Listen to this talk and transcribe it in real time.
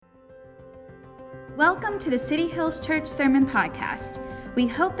Welcome to the City Hills Church Sermon Podcast. We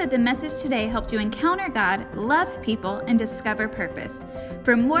hope that the message today helped you encounter God, love people, and discover purpose.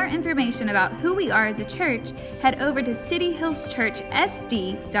 For more information about who we are as a church, head over to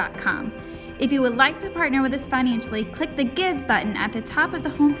cityhillschurchsd.com. If you would like to partner with us financially, click the Give button at the top of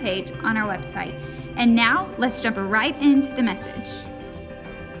the homepage on our website. And now, let's jump right into the message.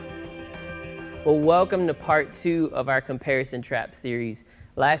 Well, welcome to part 2 of our Comparison Trap series.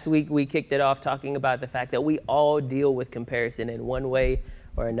 Last week, we kicked it off talking about the fact that we all deal with comparison in one way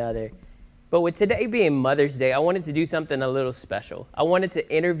or another. But with today being Mother's Day, I wanted to do something a little special. I wanted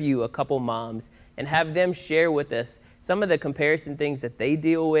to interview a couple moms and have them share with us some of the comparison things that they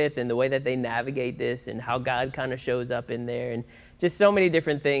deal with and the way that they navigate this and how God kind of shows up in there and just so many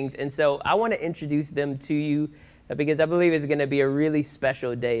different things. And so I want to introduce them to you because I believe it's going to be a really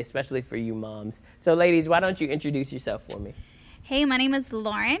special day, especially for you moms. So ladies, why don't you introduce yourself for me? Hey, my name is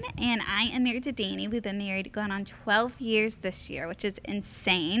Lauren, and I am married to Danny. We've been married going on 12 years this year, which is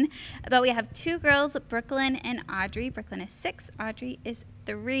insane. But we have 2 girls, Brooklyn and Audrey. Brooklyn is 6, Audrey is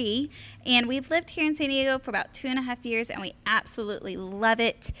 3. And we've lived here in San Diego for about 2.5 years, and we absolutely love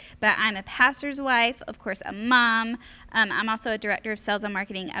it. But I'm a pastor's wife, of course, a mom. I'm also a director of sales and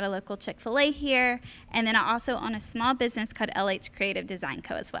marketing at a local Chick-fil-A here. And then I also own a small business called LH Creative Design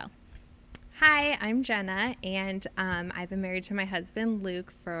Co. as well. Hi, I'm Jenna, and I've been married to my husband,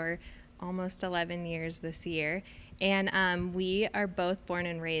 Luke, for almost 11 years this year. And we are both born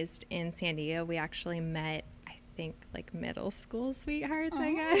and raised in San Diego. We actually met, I think, like middle school sweethearts,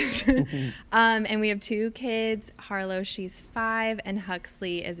 I guess. And we have 2 kids. Harlow, she's 5, and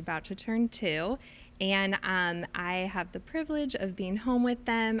Huxley is about to turn 2. And I have the privilege of being home with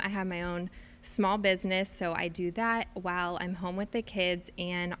them. I have my own small business, so I do that while I'm home with the kids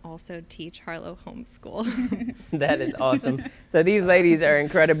and also teach Harlow homeschool. That is awesome. So these ladies are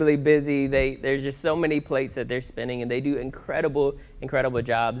incredibly busy. There's just so many plates that they're spinning, and they do incredible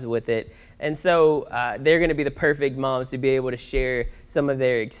jobs with it. And so they're going to be the perfect moms to be able to share some of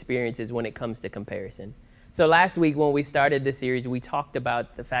their experiences when it comes to comparison. So last week when we started the series, we talked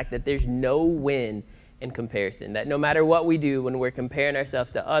about the fact that there's no win in comparison, that no matter what we do when we're comparing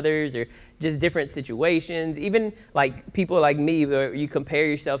ourselves to others or just different situations, even like people like me, where you compare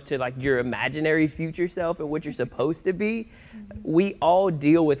yourself to like your imaginary future self and what you're supposed to be, we all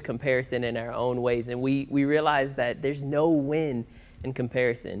deal with comparison in our own ways, and we realize that there's no win in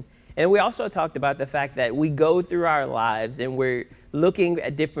comparison. And we also talked about the fact that we go through our lives and we're looking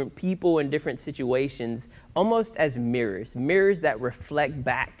at different people and different situations almost as mirrors that reflect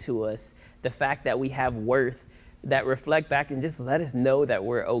back to us the fact that we have worth, that reflect back and just let us know that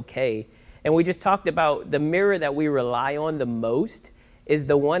we're okay. And we just talked about the mirror that we rely on the most is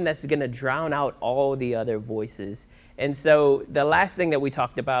the one that's going to drown out all the other voices. And so the last thing that we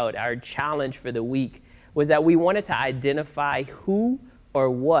talked about, our challenge for the week, was that we wanted to identify who or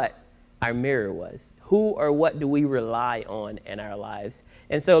what our mirror was. Who or what do we rely on in our lives?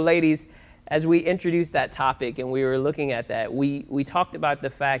 And so, ladies, as we introduced that topic and we were looking at that, we talked about the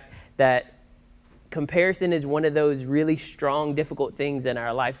fact that comparison is one of those really strong, difficult things in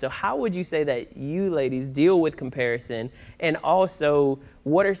our life. So how would you say that you ladies deal with comparison? And also,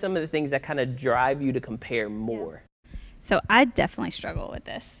 what are some of the things that kind of drive you to compare more? So I definitely struggle with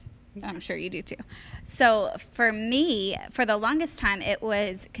this. I'm sure you do too. So for me, for the longest time, it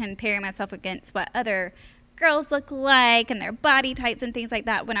was comparing myself against what other girls look like and their body types and things like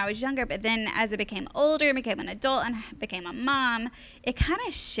that when I was younger. But then as I became older, became an adult and became a mom, it kind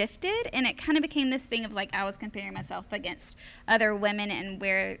of shifted, and it kind of became this thing of like I was comparing myself against other women and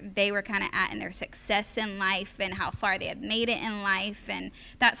where they were kind of at in their success in life and how far they had made it in life and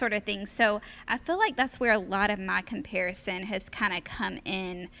that sort of thing. So I feel like that's where a lot of my comparison has kind of come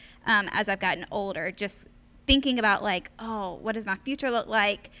in as I've gotten older, just thinking about like, oh, what does my future look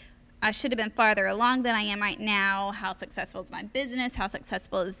like? I should have been farther along than I am right now. How successful is my business? How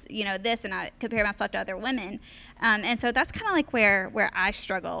successful is, this? And I compare myself to other women. And so that's kind of like where I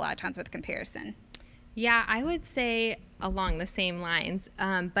struggle a lot of times with comparison. Yeah, I would say along the same lines.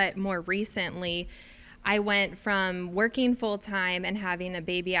 But more recently, I went from working full-time and having a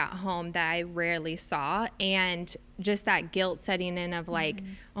baby at home that I rarely saw, and just that guilt setting in of like,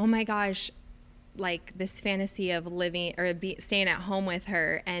 oh my gosh, like this fantasy of living or staying at home with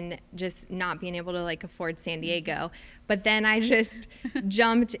her and just not being able to like afford San Diego. But then I just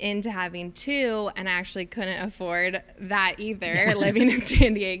jumped into having 2, and I actually couldn't afford that either, living in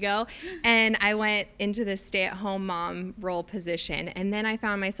San Diego. And I went into the stay-at-home mom role position. And then I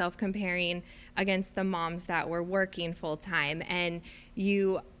found myself comparing against the moms that were working full time. And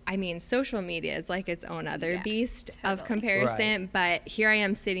you I mean, social media is like its own other beast of totally. comparison. But here I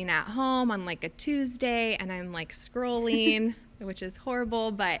am sitting at home on like a Tuesday and I'm like scrolling, which is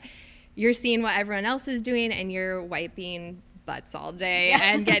horrible, but you're seeing what everyone else is doing and you're wiping butts all day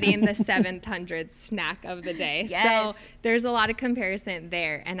and getting the 700th snack of the day. Yes. So there's a lot of comparison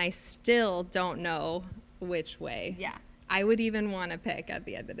there. And I still don't know which way Yeah. I would even want to pick at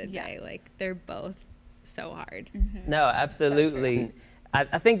the end of the day. Like, they're both so hard. No, absolutely.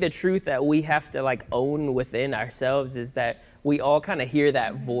 I think the truth that we have to like own within ourselves is that we all kind of hear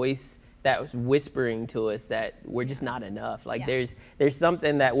that voice that was whispering to us that we're just not enough. Like there's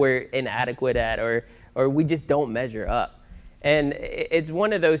something that we're inadequate at, or we just don't measure up. And it's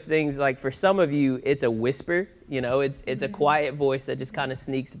one of those things, like for some of you, it's a whisper, you know, it's a quiet voice that just kind of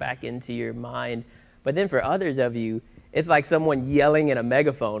sneaks back into your mind. But then for others of you, it's like someone yelling in a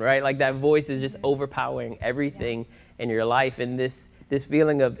megaphone, right? Like that voice is just overpowering everything in your life. And this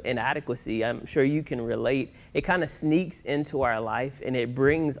feeling of inadequacy, I'm sure you can relate. It kind of sneaks into our life and it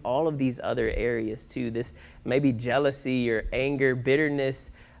brings all of these other areas too. This maybe jealousy or anger,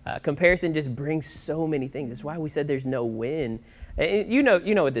 bitterness, comparison just brings so many things. That's why we said there's no win. And you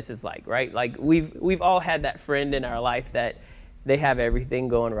know what this is like, right? Like we've all had that friend in our life that they have everything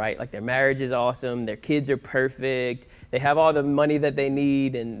going right. Like their marriage is awesome, their kids are perfect, they have all the money that they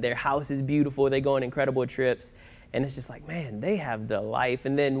need, and their house is beautiful, they go on incredible trips. And it's just like, man, they have the life.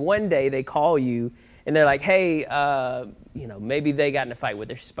 And then one day they call you and they're like, hey, maybe they got in a fight with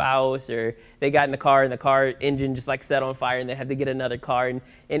their spouse, or they got in the car and the car engine just like set on fire and they have to get another car. And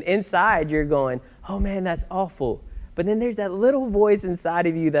inside you're going, oh man, that's awful. But then there's that little voice inside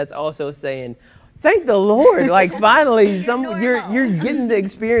of you that's also saying, thank the Lord. Like finally you're getting to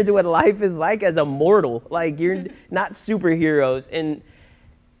experience what life is like as a mortal. Like you're not superheroes. And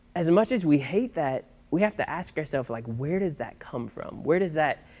as much as we hate that, we have to ask ourselves, like, where does that come from? Where does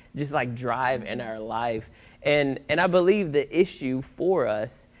that just like drive in our life? And I believe the issue for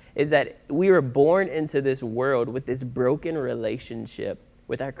us is that we were born into this world with this broken relationship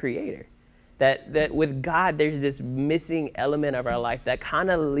with our Creator. That with God, there's this missing element of our life that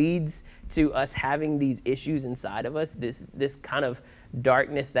kind of leads to us having these issues inside of us, this kind of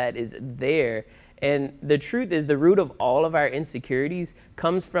darkness that is there. And the truth is, the root of all of our insecurities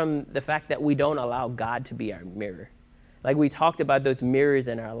comes from the fact that we don't allow God to be our mirror. Like we talked about those mirrors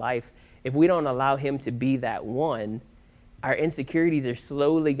in our life. If we don't allow him to be that one, our insecurities are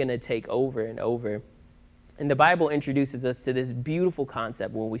slowly going to take over and over. And the Bible introduces us to this beautiful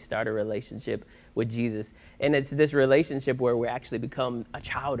concept when we start a relationship with Jesus. And it's this relationship where we actually become a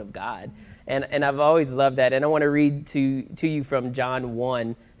child of God. And I've always loved that. And I want to read to you from John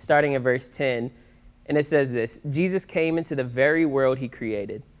 1, starting in verse 10. And it says this: Jesus came into the very world he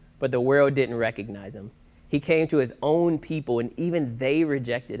created, but the world didn't recognize him. He came to his own people, and even they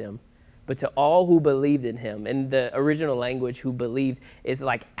rejected him. But to all who believed in him, in the original language, who believed, is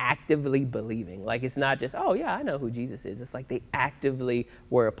like actively believing. Like it's not just, oh yeah, I know who Jesus is. It's like they actively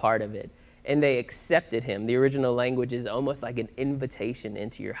were a part of it. And they accepted him. The original language is almost like an invitation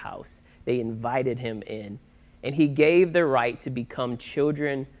into your house. They invited him in. And he gave the right to become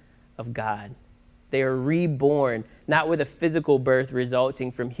children of God. They are reborn, not with a physical birth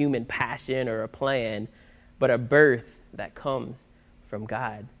resulting from human passion or a plan, but a birth that comes from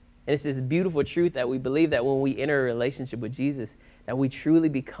God. And it's this beautiful truth that we believe that when we enter a relationship with Jesus, that we truly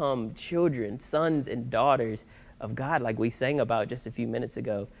become children, sons and daughters of God, like we sang about just a few minutes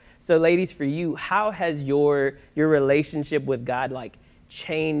ago. So ladies, for you, how has your relationship with God like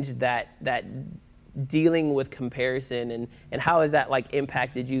changed that dealing with comparison, and how has that like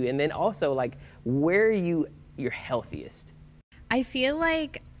impacted you? And then also like, where are you your healthiest? I feel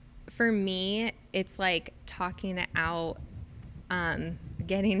like for me, it's like talking it out,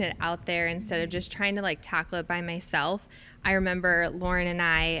 getting it out there instead of just trying to like tackle it by myself. I remember Lauren and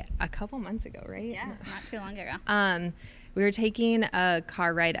I a couple months ago, right? Yeah, not too long ago. We were taking a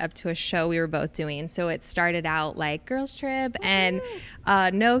car ride up to a show we were both doing. So it started out like girls trip and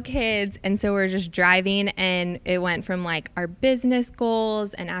no kids. And so we're just driving, and it went from like our business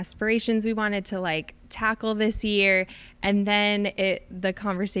goals and aspirations we wanted to like tackle this year. And then the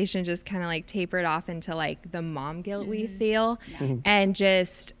conversation just kind of like tapered off into like the mom guilt we feel. And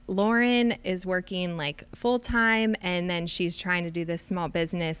just Lauren is working like full time, and then she's trying to do this small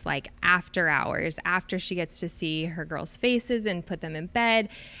business like after hours, after she gets to see her girls' faces and put them in bed.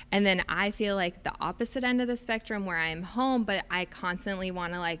 And then I feel like the opposite end of the spectrum where I'm home, but I constantly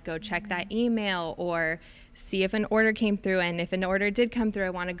want to like go check that email or see if an order came through, and if an order did come through, I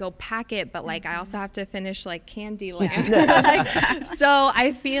want to go pack it, but like I also have to finish like Candyland. So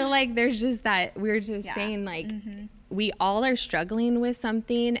I feel like there's just that, we were just saying like we all are struggling with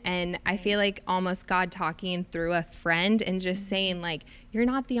something, and I feel like almost God talking through a friend and just saying, like, you're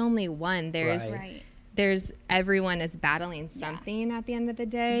not the only one. Right. There's everyone is battling something at the end of the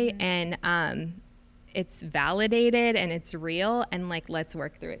day, and it's validated and it's real, and like, let's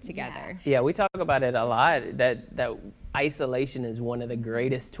work through it together. Yeah, we talk about it a lot, that isolation is one of the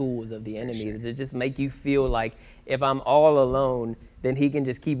greatest tools of the enemy, to just make you feel like if I'm all alone, then he can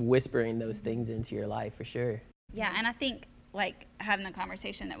just keep whispering those things into your life, for sure. Yeah, and I think like having the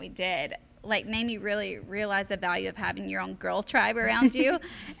conversation that we did like made me really realize the value of having your own girl tribe around you.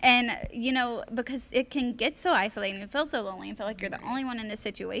 And you know, because it can get so isolating and feel so lonely and feel like you're the only one in this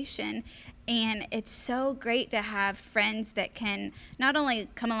situation. And it's so great to have friends that can not only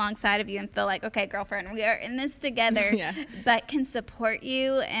come alongside of you and feel like, okay, girlfriend, we are in this together, but can support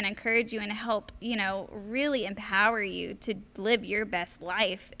you and encourage you and help, you know, really empower you to live your best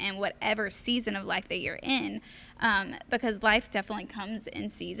life in whatever season of life that you're in. Because life definitely comes in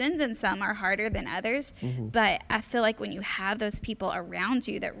seasons, and some are harder than others. But I feel like when you have those people around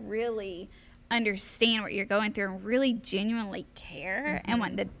you that really understand what you're going through and really genuinely care and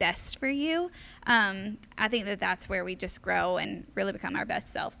want the best for you, I think that that's where we just grow and really become our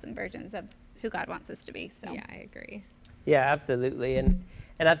best selves and versions of who God wants us to be. So Yeah, I agree. Yeah, absolutely. And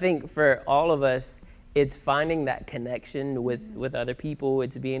I think for all of us, it's finding that connection with other people.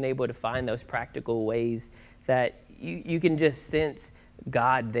 It's being able to find those practical ways that you can just sense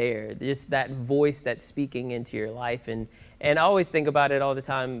God there, just that voice that's speaking into your life. And I always think about it all the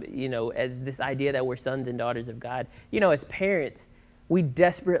time, you know, as this idea that we're sons and daughters of God. You know, as parents, we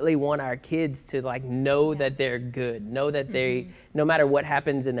desperately want our kids to like know that they're good, know that they, no matter what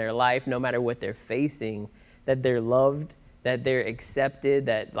happens in their life, no matter what they're facing, that they're loved, that they're accepted,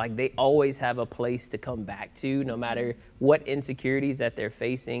 that like they always have a place to come back to, no matter what insecurities that they're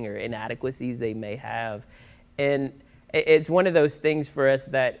facing or inadequacies they may have. And it's one of those things for us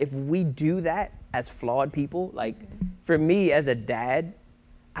that if we do that as flawed people, like for me as a dad,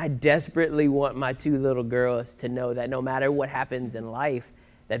 I desperately want my two little girls to know that no matter what happens in life,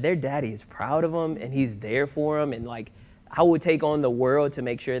 that their daddy is proud of them and he's there for them. And like, I would take on the world to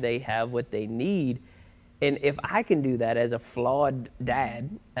make sure they have what they need. And if I can do that as a flawed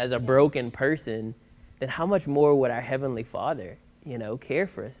dad, as a broken person, then how much more would our Heavenly Father, you know, care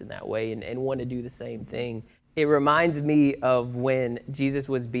for us in that way and want to do the same thing? It reminds me of when Jesus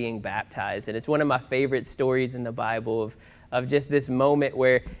was being baptized. And it's one of my favorite stories in the Bible of just this moment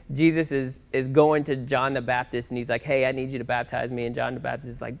where Jesus is going to John the Baptist and he's like, hey, I need you to baptize me. And John the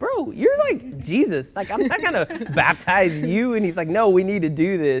Baptist is like, bro, you're like Jesus. Like, I'm not going to baptize you. And he's like, no, we need to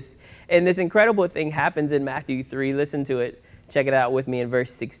do this. And this incredible thing happens in Matthew 3. Listen to it. Check it out with me in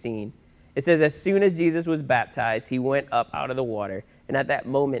verse 16. It says, as soon as Jesus was baptized, he went up out of the water. And at that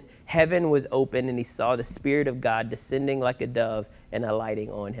moment, heaven was open and he saw the Spirit of God descending like a dove and alighting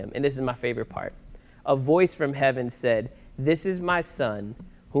on him. And this is my favorite part. A voice from heaven said, this is my son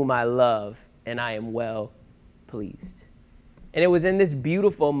whom I love and I am well pleased. And it was in this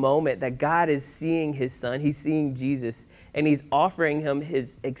beautiful moment that God is seeing his son. He's seeing Jesus and he's offering him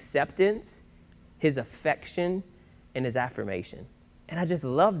his acceptance, his affection, and his affirmation. And I just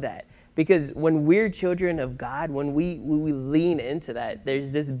love that. Because when we're children of God, when we lean into that,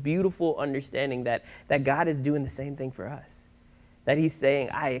 there's this beautiful understanding that God is doing the same thing for us. That he's saying,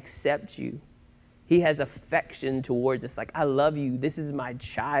 I accept you. He has affection towards us. Like, I love you. This is my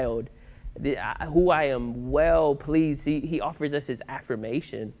child, who I am well pleased. He offers us his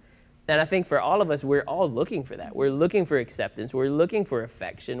affirmation. And I think for all of us, we're all looking for that. We're looking for acceptance. We're looking for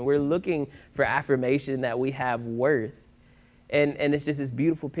affection. We're looking for affirmation that we have worth. And it's just this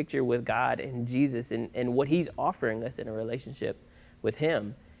beautiful picture with God and Jesus and what he's offering us in a relationship with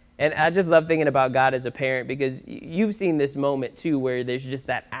him. And I just love thinking about God as a parent because you've seen this moment too where there's just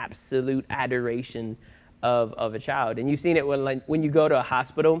that absolute adoration of a child. And you've seen it when you go to a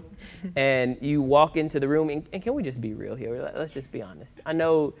hospital and you walk into the room. And can we just be real here? Let's just be honest. I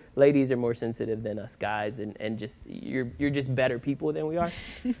know ladies are more sensitive than us guys and just you're just better people than we are.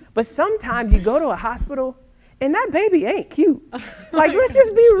 But sometimes you go to a hospital and that baby ain't cute. Like, let's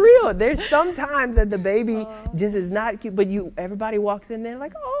just be real. There's some times that the baby just is not cute, but everybody walks in there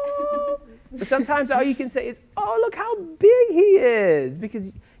like, oh. But sometimes all you can say is, oh, look how big he is,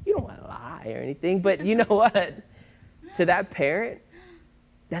 because you don't want to lie or anything. But you know what? To that parent,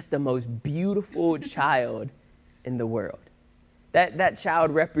 that's the most beautiful child in the world. That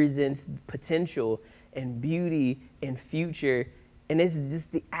child represents potential and beauty and future. And it's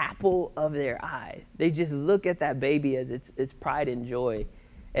just the apple of their eye. They just look at that baby as its pride and joy.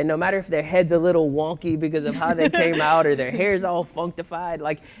 And no matter if their head's a little wonky because of how they came out or their hair's all functified,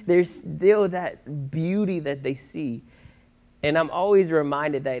 like there's still that beauty that they see. And I'm always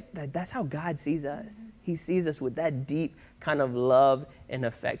reminded that that's how God sees us. He sees us with that deep kind of love and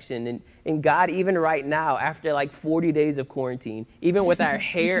affection. And God, even right now, after like 40 days of quarantine, even with our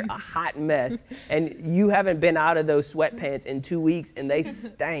hair a hot mess, and you haven't been out of those sweatpants in 2 weeks and they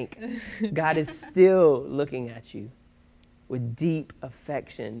stank, God is still looking at you with deep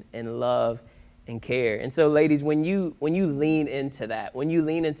affection and love and care. And so, ladies, when you lean into that, when you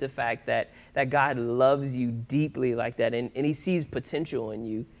lean into the fact that God loves you deeply like that, and he sees potential in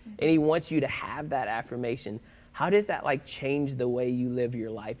you, and he wants you to have that affirmation, how does that like change the way you live your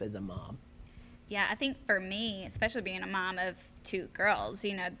life as a mom? Yeah, I think for me, especially being a mom of 2 girls,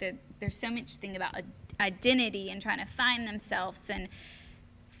 you know, there's so much thing about identity and trying to find themselves. And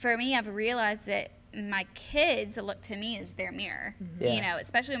for me, I've realized that my kids look to me as their mirror. Yeah. You know,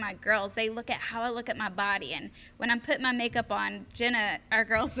 especially my girls, they look at how I look at my body. And when I'm putting my makeup on, Jenna, our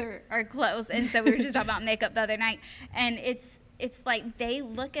girls are close, and so we were just talking about makeup the other night, and it's like they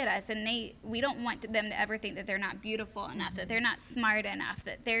look at us, and we don't want them to ever think that they're not beautiful enough, that they're not smart enough,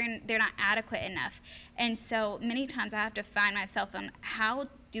 that they're not adequate enough. And so many times I have to find myself on how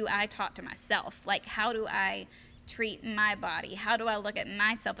do I talk to myself? Like, how do I treat my body? How do I look at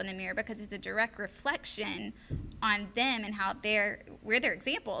myself in the mirror? Because it's a direct reflection on them and how we're their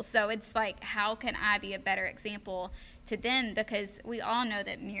examples. So it's like, how can I be a better example to them? Because we all know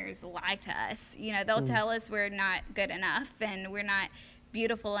that mirrors lie to us. You know, they'll tell us we're not good enough and we're not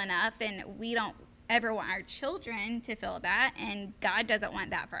beautiful enough, and we don't ever want our children to feel that, and God doesn't want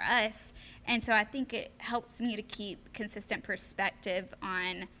that for us. And so I think it helps me to keep consistent perspective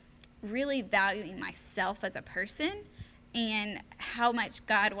on really valuing myself as a person and how much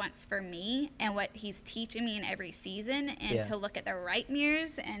God wants for me and what he's teaching me in every season, and to look at the right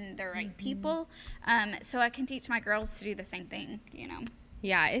mirrors and the right people, so I can teach my girls to do the same thing, you know.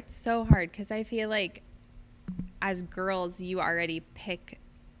 Yeah, it's so hard because I feel like as girls, you already pick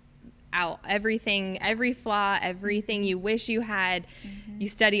out everything, every flaw, everything you wish you had. You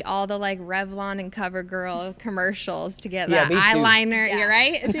study all the like Revlon and CoverGirl commercials to get that eyeliner. Yeah. You're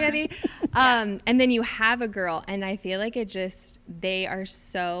right, Danny. And then you have a girl, and I feel like they are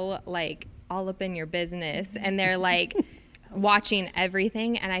so like all up in your business, and they're like watching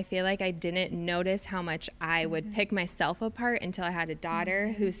everything. And I feel like I didn't notice how much I would pick myself apart until I had a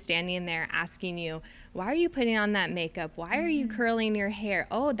daughter who's standing there asking you, why are you putting on that makeup? Why are you curling your hair?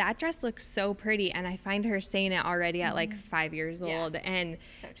 Oh, that dress looks so pretty. And I find her saying it already at like 5 years old. And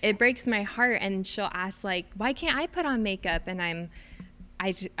so it breaks my heart. And she'll ask like, why can't I put on makeup? And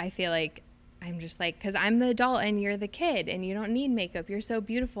I feel like I'm just like, because I'm the adult and you're the kid and you don't need makeup. You're so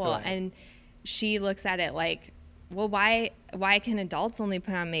beautiful. Right. And she looks at it like, well, why can adults only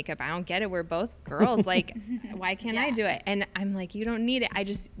put on makeup? I don't get it. We're both girls. Like, why can't I do it? And I'm like, you don't need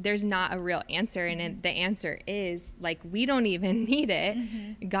it. There's not a real answer. And the answer is, like, we don't even need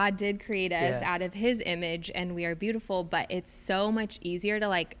it. God did create us out of his image, and we are beautiful. But it's so much easier to,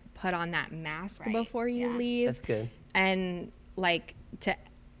 like, put on that mask before you leave. That's good. And, like,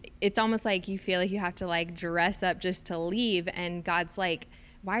 it's almost like you feel like you have to, like, dress up just to leave. And God's like,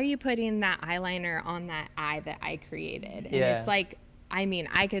 why are you putting that eyeliner on that eye that I created? And it's like, I mean,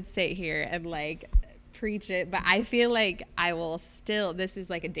 I could sit here and like preach it, but I feel like I will still, this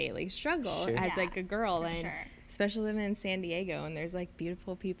is like a daily struggle as like a girl, and especially living in San Diego, and there's like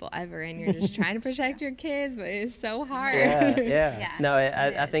beautiful people ever, and you're just trying to protect your kids, but it's so hard. No,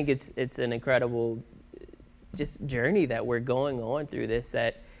 I think it's an incredible just journey that we're going on through this,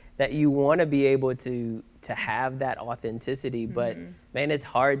 that you want to be able to have that authenticity, but man, it's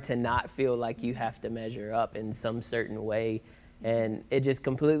hard to not feel like you have to measure up in some certain way. And it just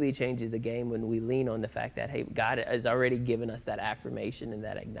completely changes the game when we lean on the fact that, hey, God has already given us that affirmation and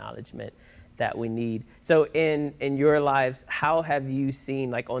that acknowledgement that we need. So in your lives, how have you seen,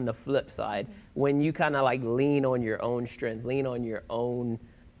 like on the flip side, when you kind of like lean on your own strength, lean on your own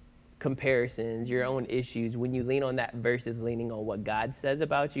comparisons, your own issues, when you lean on that versus leaning on what God says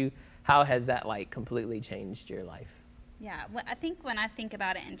about you, how has that like completely changed your life? Yeah, well, I think when I think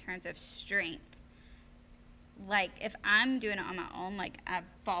about it in terms of strength, like if I'm doing it on my own, like I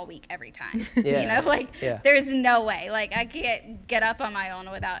fall weak every time. You know, like there's no way. Like I can't get up on my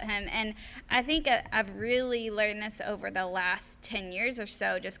own without him. And I think I've really learned this over the last 10 years or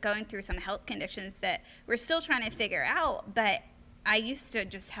so, just going through some health conditions that we're still trying to figure out. But I used to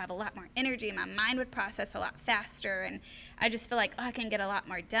just have a lot more energy. My mind would process a lot faster, and I just feel like, I can get a lot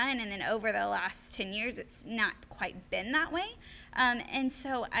more done. And then over the last 10 years, it's not quite been that way. And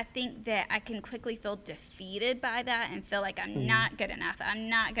so I think that I can quickly feel defeated by that and feel like I'm not good enough. I'm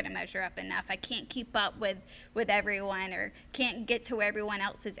not going to measure up enough. I can't keep up with everyone, or can't get to where everyone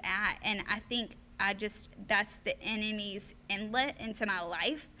else is at. And I think that's the enemy's inlet into my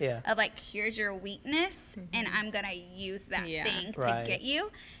life of like, here's your weakness, and I'm going to use that thing to get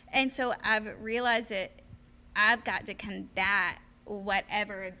you. And so I've realized that I've got to combat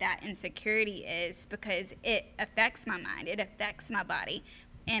whatever that insecurity is, because it affects my mind, it affects my body,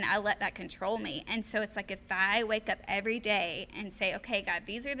 and I let that control me. And so it's like, if I wake up every day and say, okay, God,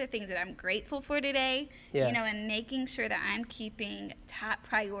 these are the things that I'm grateful for today, and making sure that I'm keeping top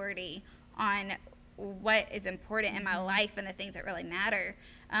priority on what is important in my life and the things that really matter,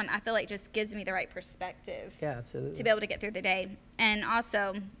 I feel like just gives me the right perspective to be able to get through the day. And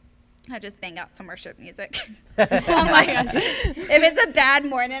also, I just bang out some worship music. I'm like, if it's a bad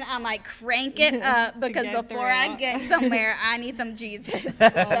morning, I'm like, crank it up, because before I get somewhere, I need some Jesus. Oh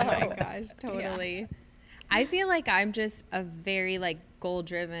my gosh, totally. I feel like I'm just a very like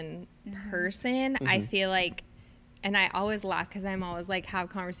goal-driven person. I feel like, and I always laugh because I'm always like, have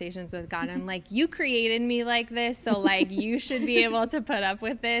conversations with God. I'm like, you created me like this, so like you should be able to put up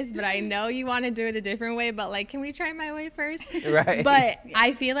with this, but I know you want to do it a different way, but like, can we try my way first? Right. But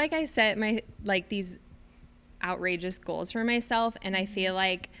I feel like I set my like these outrageous goals for myself, and I feel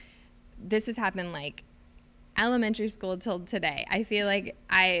like this has happened like elementary school till today. I feel like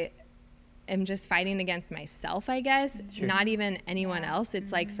I am just fighting against myself, I guess, not even anyone else.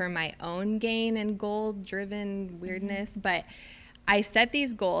 It's like for my own gain and goal-driven weirdness. But I set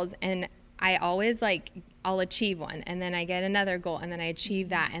these goals, and I always like, I'll achieve one, and then I get another goal, and then I achieve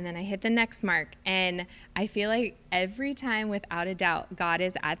that, and then I hit the next mark. And I feel like every time, without a doubt, God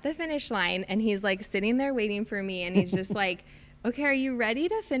is at the finish line, and he's like sitting there waiting for me, and he's just like, okay, are you ready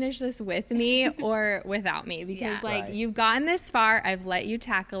to finish this with me or without me? Because you've gotten this far, I've let you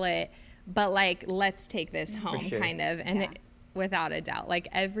tackle it, but like, let's take this home, kind of. And without a doubt, like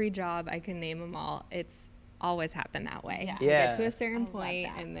every job, I can name them all, it's always happened that way. You get to a certain point,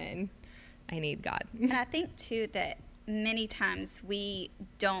 and then I need God. And I think too that many times we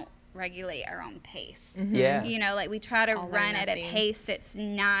don't regulate our own pace. You know, like we try to run at a pace that's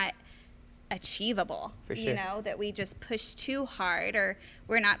not achievable, you know, that we just push too hard, or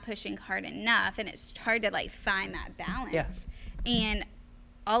we're not pushing hard enough, and it's hard to like find that balance. And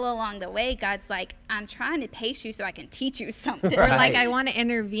all along the way, God's like, I'm trying to pace you so I can teach you something. Or like, I want to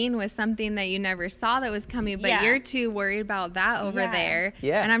intervene with something that you never saw that was coming, but you're too worried about that over there.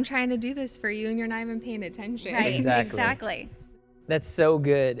 And I'm trying to do this for you, and you're not even paying attention. Exactly. That's so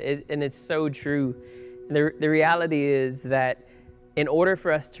good, and it's so true. And the reality is that in order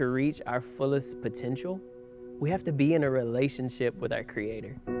for us to reach our fullest potential, we have to be in a relationship with our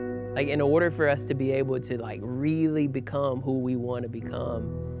Creator. Like, in order for us to be able to like really become who we want to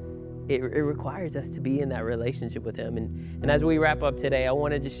become, it requires us to be in that relationship with Him. And as we wrap up today, I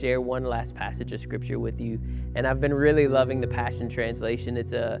wanted to share one last passage of Scripture with you. And I've been really loving the Passion Translation.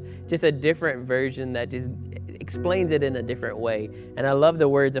 It's just a different version that just explains it in a different way. And I love the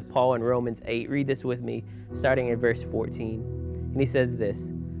words of Paul in Romans 8. Read this with me, starting at verse 14. And he says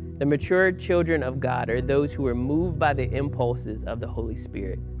this: the mature children of God are those who are moved by the impulses of the Holy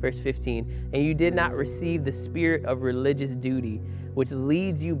Spirit. Verse 15, and you did not receive the spirit of religious duty, which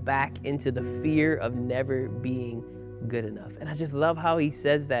leads you back into the fear of never being good enough. And I just love how he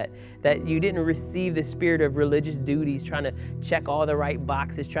says that you didn't receive the spirit of religious duties, trying to check all the right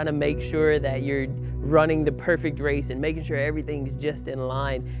boxes, trying to make sure that you're running the perfect race and making sure everything's just in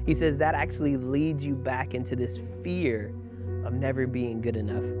line. He says that actually leads you back into this fear of never being good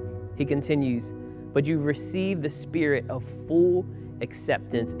enough. He continues, but you've received the spirit of full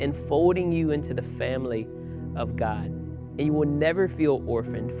acceptance, enfolding you into the family of God. And you will never feel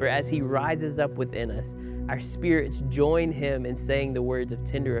orphaned, for as He rises up within us, our spirits join Him in saying the words of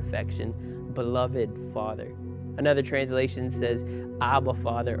tender affection, beloved Father. Another translation says, Abba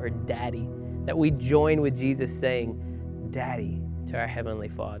Father, or Daddy, that we join with Jesus saying, Daddy, to our Heavenly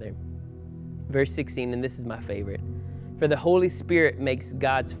Father. Verse 16, and this is my favorite. For the Holy Spirit makes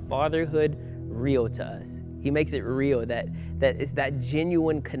God's fatherhood real to us. He makes it real, that it's that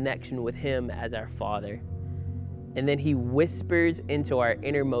genuine connection with Him as our Father. And then He whispers into our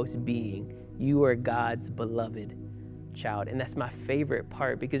innermost being, you are God's beloved child. And that's my favorite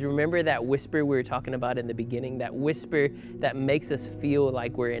part, because remember that whisper we were talking about in the beginning, that whisper that makes us feel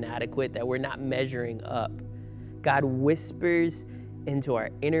like we're inadequate, that we're not measuring up. God whispers into our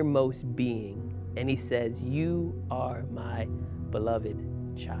innermost being, and He says, you are my beloved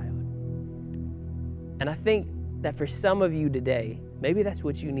child. And I think that for some of you today, maybe that's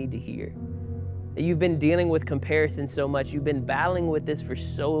what you need to hear. That you've been dealing with comparison so much, you've been battling with this for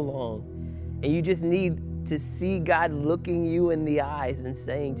so long, and you just need to see God looking you in the eyes and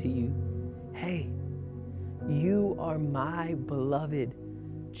saying to you, hey, you are my beloved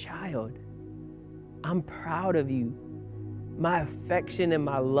child. I'm proud of you. My affection and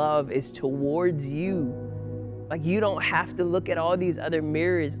my love is towards you. Like, you don't have to look at all these other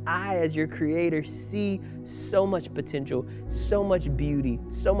mirrors. I, as your creator, see so much potential, so much beauty,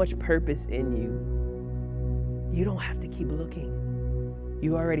 so much purpose in you. You don't have to keep looking.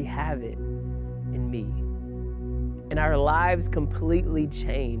 You already have it in me. And our lives completely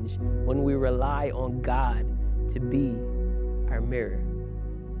change when we rely on God to be our mirror.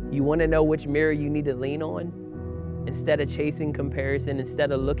 You want to know which mirror you need to lean on? Instead of chasing comparison,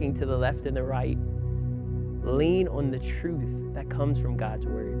 instead of looking to the left and the right, lean on the truth that comes from God's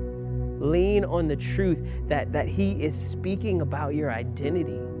word. Lean on the truth that He is speaking about your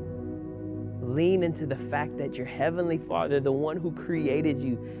identity. Lean into the fact that your Heavenly Father, the one who created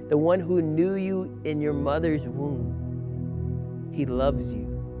you, the one who knew you in your mother's womb, He loves you,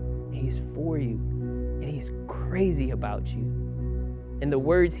 and He's for you, and He's crazy about you. And the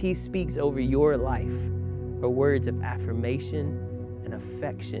words He speaks over your life are words of affirmation and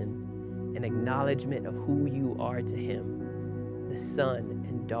affection, an acknowledgement of who you are to Him, the son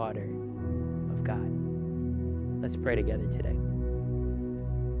and daughter of God. Let's pray together today.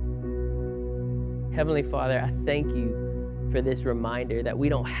 Heavenly Father, I thank you for this reminder that we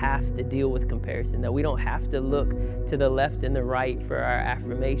don't have to deal with comparison, that we don't have to look to the left and the right for our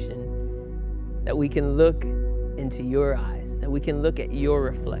affirmation, that we can look into your eyes, that we can look at your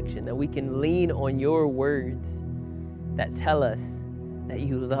reflection, that we can lean on your words that tell us that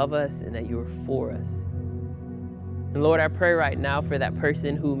you love us and that you are for us. And Lord, I pray right now for that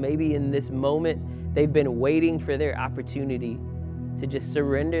person who maybe in this moment, they've been waiting for their opportunity to just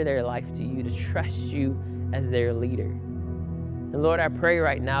surrender their life to you, to trust you as their leader. And Lord, I pray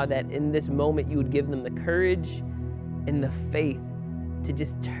right now that in this moment, you would give them the courage and the faith to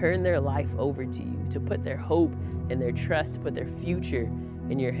just turn their life over to you, to put their hope and their trust, to put their future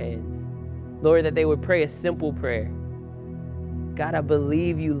in your hands. Lord, that they would pray a simple prayer. God, I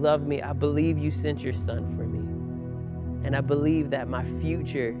believe you love me. I believe you sent your son for me. And I believe that my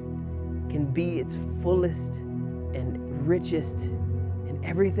future can be its fullest and richest and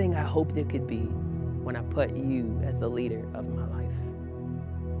everything I hoped it could be when I put you as the leader of my life.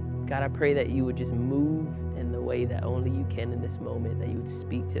 God, I pray that you would just move in the way that only you can in this moment, that you would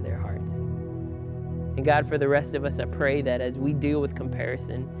speak to their hearts. And God, for the rest of us, I pray that as we deal with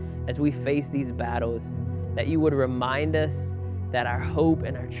comparison, as we face these battles, that you would remind us that our hope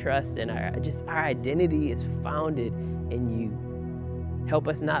and our trust and our identity is founded in you. Help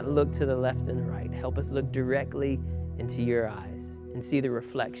us not look to the left and the right. Help us look directly into your eyes and see the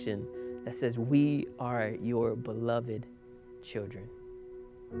reflection that says we are your beloved children.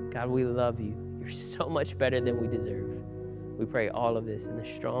 God, we love you. You're so much better than we deserve. We pray all of this in the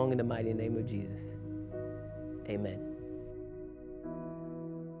strong and the mighty name of Jesus. Amen.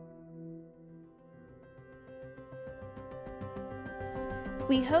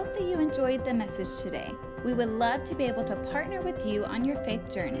 We hope that you enjoyed the message today. We would love to be able to partner with you on your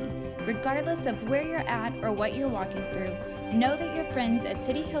faith journey. Regardless of where you're at or what you're walking through, know that your friends at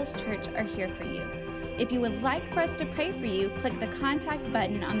City Hills Church are here for you. If you would like for us to pray for you, click the contact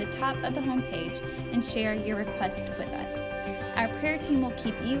button on the top of the homepage and share your request with us. Our prayer team will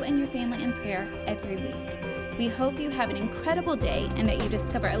keep you and your family in prayer every week. We hope you have an incredible day and that you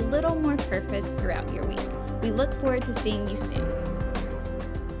discover a little more purpose throughout your week. We look forward to seeing you soon.